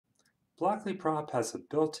BlocklyProp has a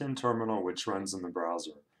built-in terminal which runs in the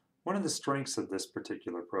browser. One of the strengths of this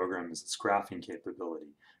particular program is its graphing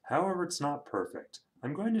capability. However, it's not perfect.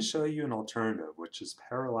 I'm going to show you an alternative, which is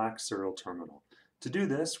Parallax Serial Terminal. To do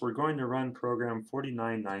this, we're going to run program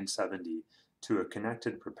 49970 to a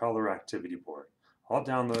connected propeller activity board. I'll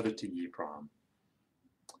download it to EEPROM.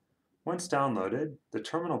 Once downloaded, the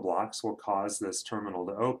terminal blocks will cause this terminal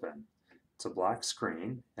to open. It's a black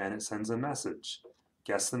screen, and it sends a message.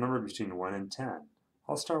 Guess the number between 1 and 10.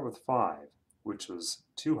 I'll start with 5, which was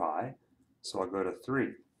too high, so I'll go to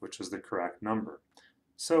 3, which was the correct number.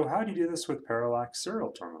 So how do you do this with Parallax Serial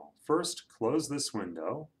Terminal? First, close this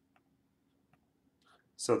window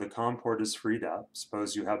so the COM port is freed up.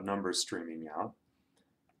 Suppose you have numbers streaming out.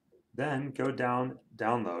 Then go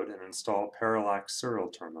download and install Parallax Serial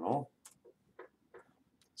Terminal.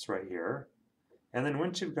 It's right here. And then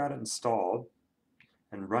once you've got it installed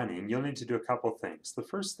and running, you'll need to do a couple things. The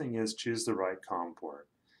first thing is choose the right COM port,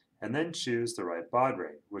 and then choose the right baud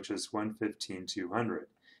rate, which is 115/200.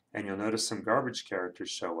 And you'll notice some garbage characters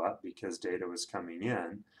show up because data was coming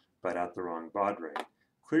in, but at the wrong baud rate.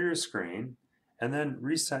 Clear your screen, and then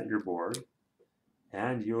reset your board,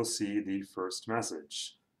 and you'll see the first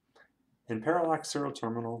message. In Parallax Serial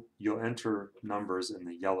Terminal, you'll enter numbers in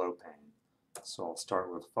the yellow pane. So I'll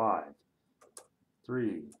start with 5,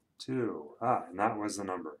 3, 2, and that was the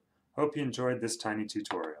number. Hope you enjoyed this tiny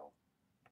tutorial.